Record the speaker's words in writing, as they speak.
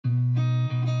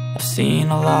I've seen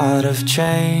a lot of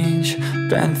change,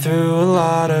 been through a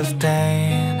lot of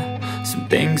pain. Some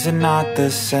things are not the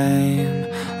same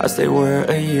as they were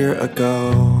a year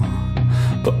ago,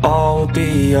 but all will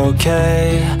be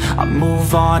okay. I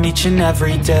move on each and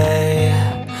every day.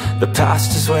 The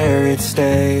past is where it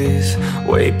stays,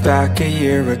 way back a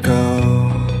year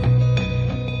ago.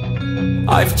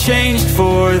 I've changed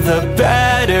for the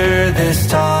better this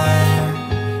time.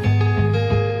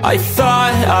 I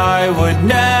thought I would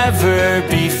never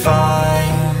be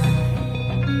fine.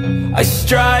 I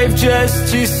strive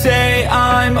just to say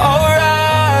I'm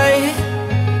alright,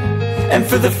 and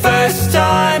for the first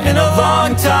time in a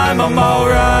long time I'm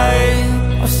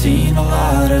alright. I've seen a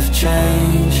lot of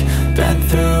change, been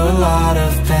through a lot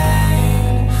of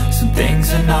pain. Some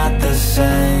things are not the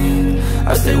same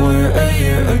as they were a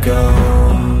year ago,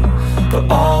 but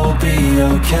all will be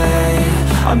okay.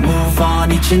 I move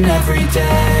on each and every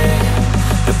day.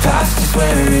 The past is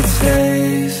where it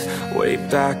stays, way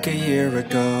back a year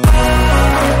ago.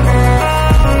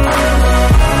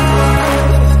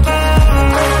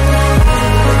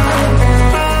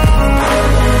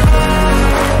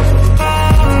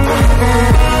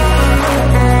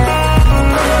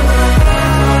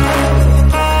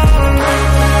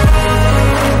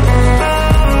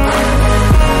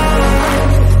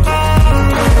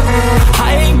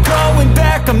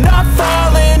 I'm not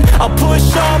falling, I'll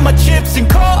push all my chips and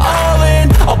call all in.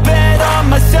 I'll bet on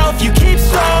myself, you keep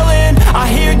stalling. I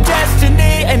hear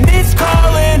destiny and it's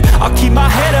calling. I'll keep my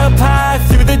head up high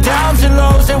through the downs and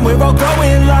lows, and we're all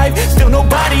going life. Still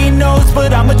nobody knows,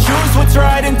 but I'ma choose what's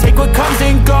right and take what comes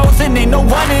and goes. And ain't no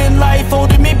one in life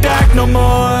holding me back no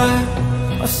more.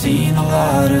 I've seen a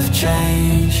lot of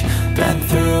change, been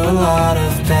through a lot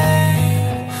of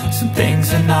pain. Some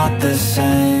things are not the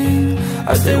same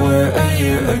as they were a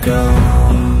year ago,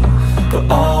 but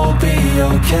all will be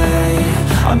okay.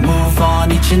 I move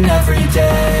on each and every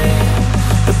day.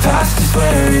 The past is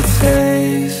where it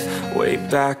stays, way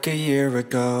back a year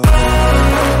ago.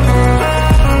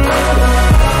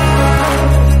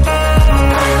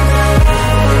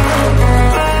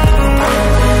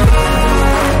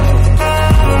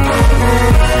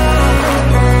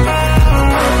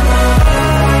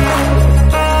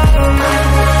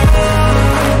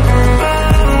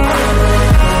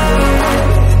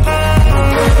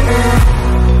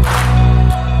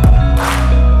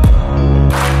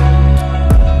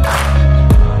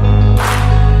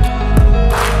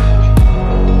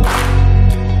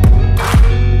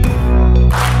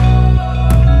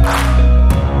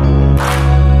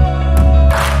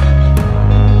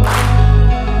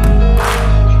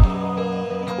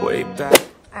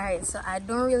 So I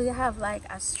don't really have like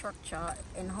a structure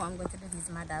in how I'm going to do these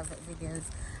MADAV videos.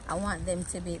 I want them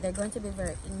to be, they're going to be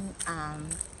very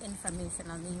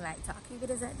informational, meaning like talking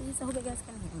videos like these. I hope you guys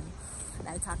can hear me,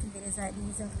 like talking videos like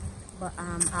these. But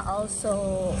I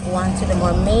also want to do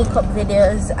more makeup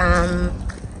videos.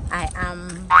 I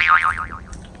am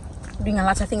doing a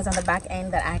lot of things on the back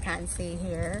end that I can't say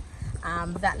here.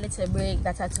 That little break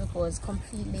that I took was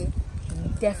completely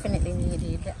definitely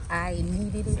needed. I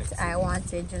needed it. I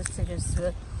wanted just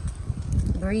to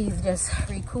breathe, just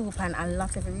recoup, and a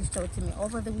lot of it reached out to me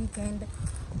over the weekend,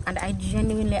 and I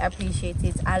genuinely appreciate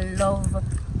it. I love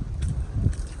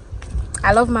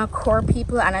my core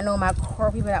people, and I know my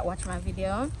core people that watch my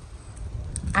video,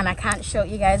 and I can't shout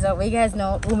you guys out. You guys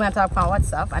know who I talk about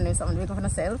WhatsApp. I know someone big for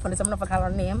myself, and someone for call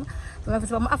her name. I'm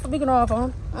big enough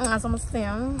on some.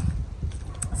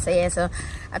 So yeah, so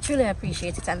I truly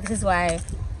appreciate it, and this is why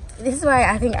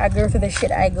I think I go through the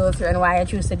shit I go through, and why I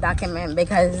choose to document,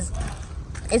 because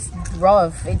it's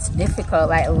rough, it's difficult.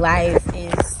 Like, life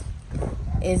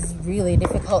is really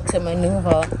difficult to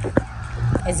maneuver,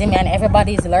 and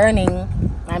everybody's learning,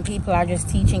 and people are just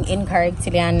teaching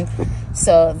incorrectly, and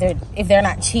so if they're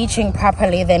not teaching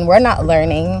properly, then we're not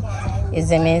learning,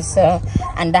 so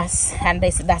and that's why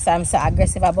I'm so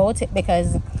aggressive about it,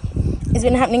 because it's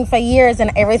been happening for years,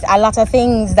 and a lot of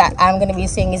things that I'm going to be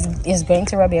saying is going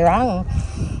to rub you wrong.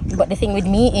 But the thing with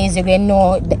me is, you're going to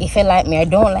know if you like me or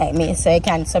don't like me. So you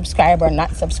can subscribe or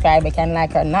not subscribe, you can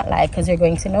like or not like, because you're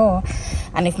going to know.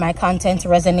 And if my content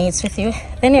resonates with you,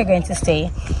 then you're going to stay.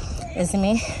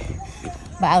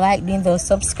 But I like doing those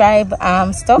subscribe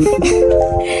stuff.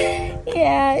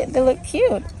 Yeah, they look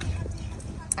cute.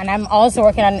 And I'm also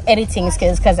working on editing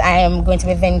skills, because I am going to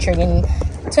be venturing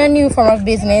to a new form of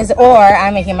business, or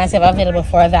I'm making myself available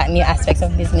for that new aspects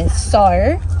of business.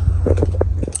 So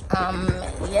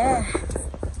yeah,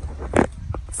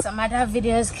 some other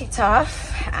videos kicked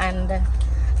off, and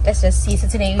let's just see. So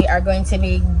today we are going to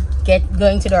be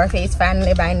going to do our face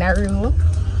finally by Naru.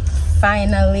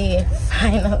 Finally,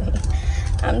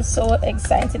 I'm I'm so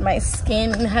excited. My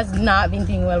skin has not been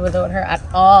doing well without her at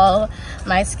all.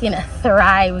 My skin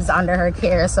thrives under her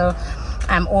care, so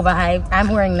I'm overhyped. I'm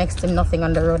wearing next to nothing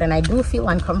on the road and I do feel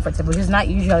uncomfortable, which is not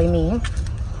usually me.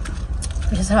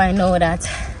 Which is how I know that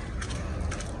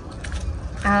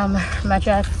I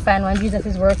try to find one Jesus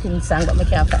is working song, but I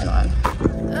can't find one.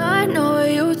 I know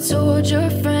you told your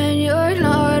friend you're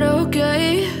not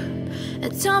okay,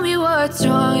 and tell me what's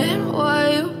wrong and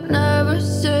why you never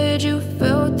said you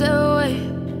felt that way.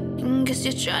 And guess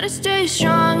you're trying to stay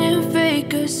strong and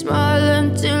fake a smile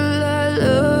until I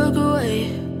look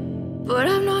away. But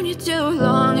I've known you too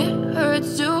long, it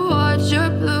hurts to watch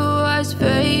your blue eyes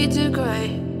fade to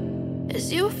gray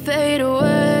as you fade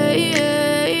away,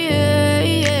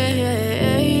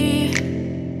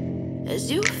 as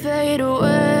you fade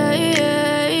away.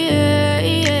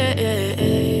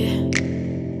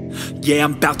 Yeah,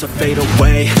 I'm about to fade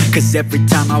away, cause every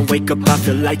time I wake up I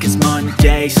feel like it's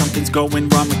Monday. Something's going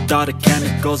wrong with all the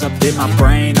chemicals up in my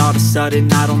brain. All of a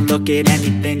sudden I don't look at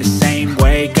anything the same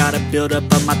way. Gotta build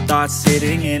up of my thoughts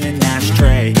sitting in an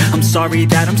ashtray. I'm sorry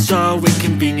that I'm so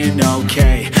inconvenient,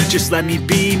 okay. Just let me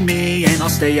be me and I'll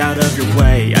stay out of your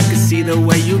way. I can see the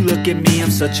way you look at me, I'm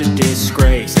such a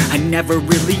disgrace. I never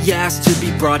really asked to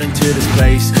be brought into this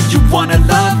place. You wanna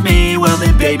love me? Well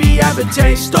then baby I have a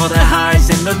taste. All the highs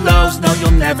and the lows, no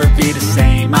you'll never be the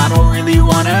same. I don't really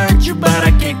wanna hurt you but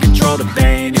I can't control the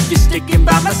pain. If you're sticking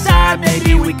by my side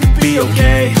maybe we could be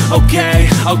okay.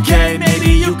 Okay,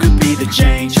 maybe you could be the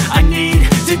change I need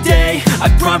today. I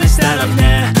promise that I've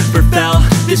never felt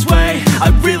this way. I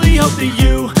really hope that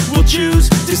you will choose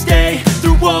to stay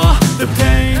through all the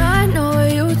pain. I know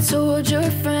you told your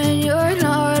friend you're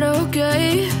not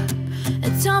okay,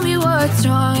 and tell me what's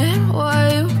wrong and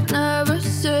why you never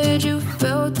said you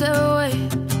felt that way.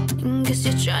 And guess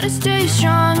you're trying to stay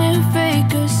strong and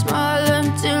fake a smile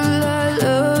until I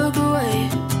look away.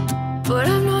 But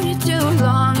I've known you too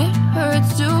long, it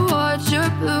hurts to watch your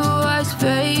blue eyes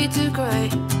fade to gray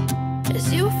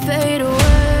as you fade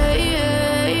away,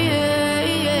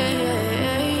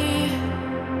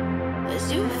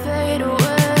 as you fade away,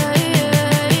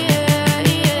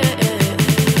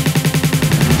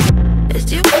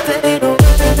 as you fade away.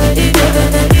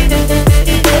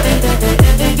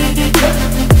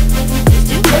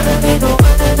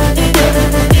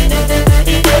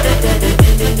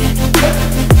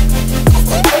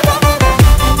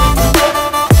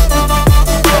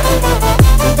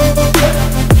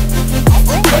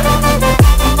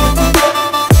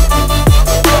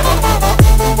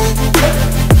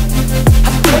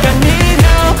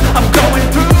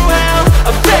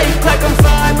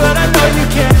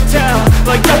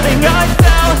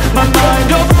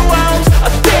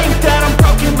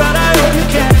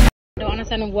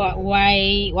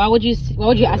 Why would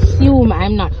you assume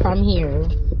I'm not from here?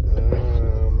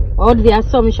 What would the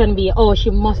assumption be? Oh, she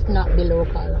must not be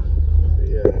local.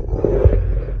 Yeah.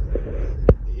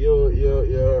 You're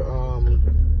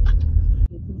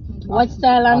what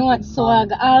style and what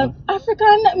swag? All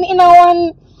African, you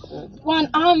know, one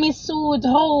army suit.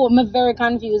 How I'm very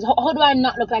confused. How do I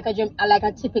not look like a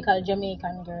typical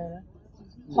Jamaican girl?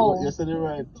 How? You said it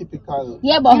right, typical.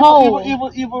 Yeah, but how?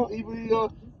 Even your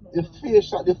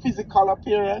facial, the physical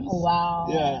appearance. Wow.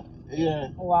 Yeah.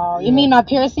 Wow. You mean my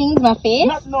piercings, my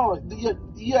face? No.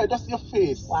 Yeah, that's your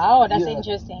face. Wow, that's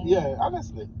interesting. Yeah,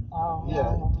 honestly. Wow.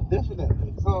 Yeah, wow.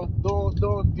 definitely. So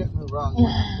don't get me wrong.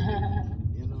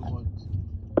 You know what?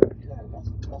 Yeah,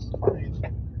 that's fine.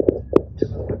 You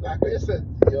know, like I said,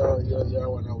 you're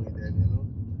one away then, you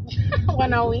know.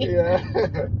 One away. Yeah.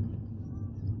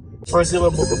 First you ever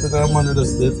book up with that money,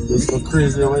 that's go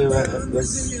crazy away like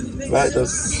this.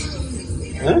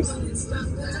 Huh?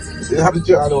 It happened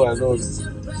to you all the while, no? Is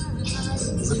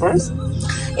it first?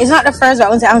 It's not the first, but I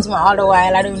won't say it happened to me all the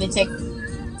while. I don't really take.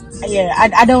 Yeah,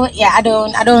 I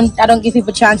don't give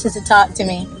people chances to talk to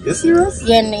me. You serious?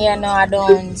 Yeah, no, I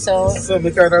don't. So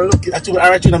because I look at you,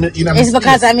 it's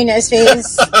because I'm in your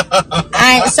space.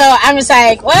 So I'm just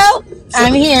like, well,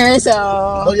 I'm here, so.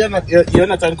 Oh, you're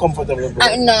not uncomfortable,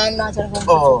 bro? No, I'm not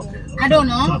uncomfortable. Oh, okay. I don't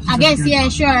know. I guess, yeah,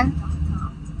 sure.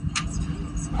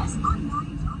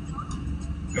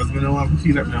 Because we don't want to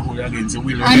feel like we're holding against the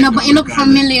wheel. I know, but you look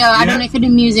familiar. Yeah. I don't know if you do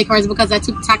music or it's because I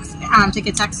took a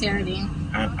taxi already.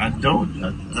 I don't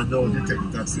take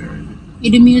the taxi already.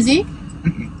 You do music?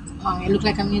 Oh, you look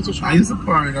like a musician. I used to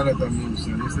party a lot of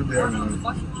music. I used to be around.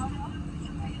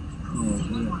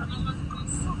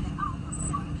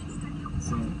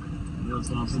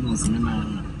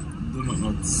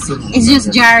 It's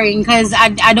just jarring because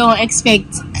I don't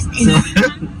expect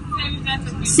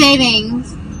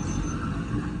savings.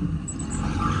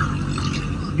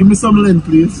 Give me some length,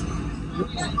 please.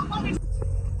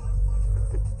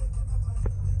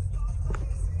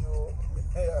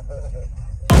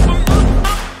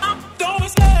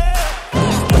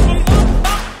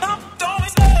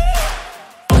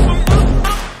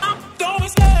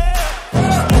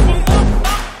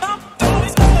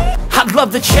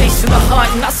 Love the chase and the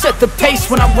hunt, and I set the pace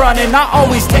when I'm running. I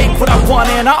always take what I want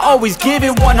and I always give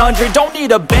it 100. Don't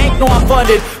need a bank, no I'm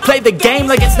funded. Play the game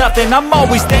like it's nothing. I'm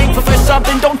always thankful for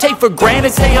something. Don't take for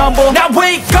granted, stay humble. Now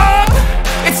wake up,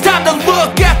 it's time to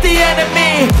look at the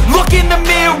enemy. Look in the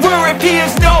mirror if he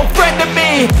is no friend to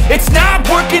me. It's not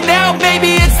working out,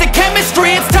 maybe it's the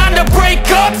chemistry. It's time to break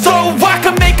up so I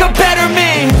can make a better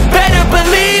me. Better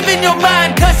believe in your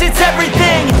mind, cause it's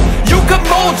everything. You can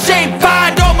mold, shape,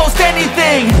 find almost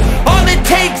anything. All it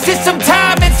takes is some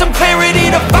time and some clarity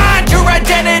to find your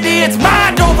identity. It's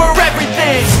mind over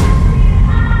everything.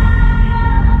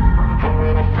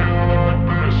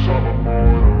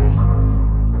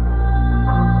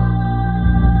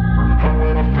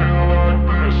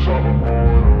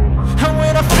 And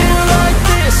when I feel like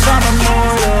this, I'm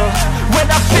immortal. When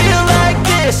I feel like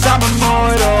this, I'm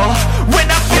immortal.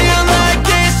 When I feel like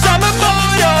this, I'm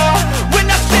immortal. When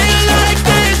I feel like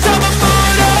this, I'm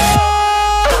immortal.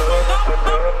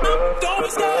 Don't be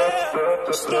scared.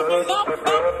 Just open up,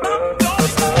 don't be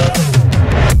scared.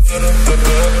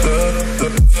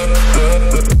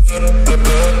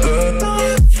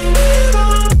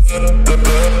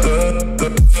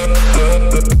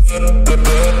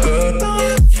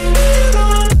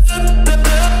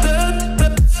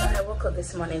 I woke up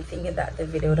this morning thinking that the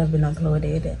video would have been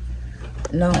uploaded.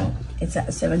 No, it's at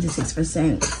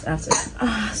 76%. I have to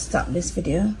stop this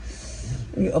video,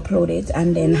 re-upload it,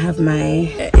 and then have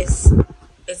my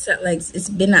it's at like, it's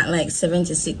been at like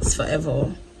 76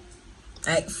 forever,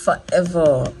 like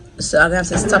forever. So I'm gonna have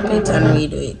to stop it and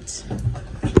redo it.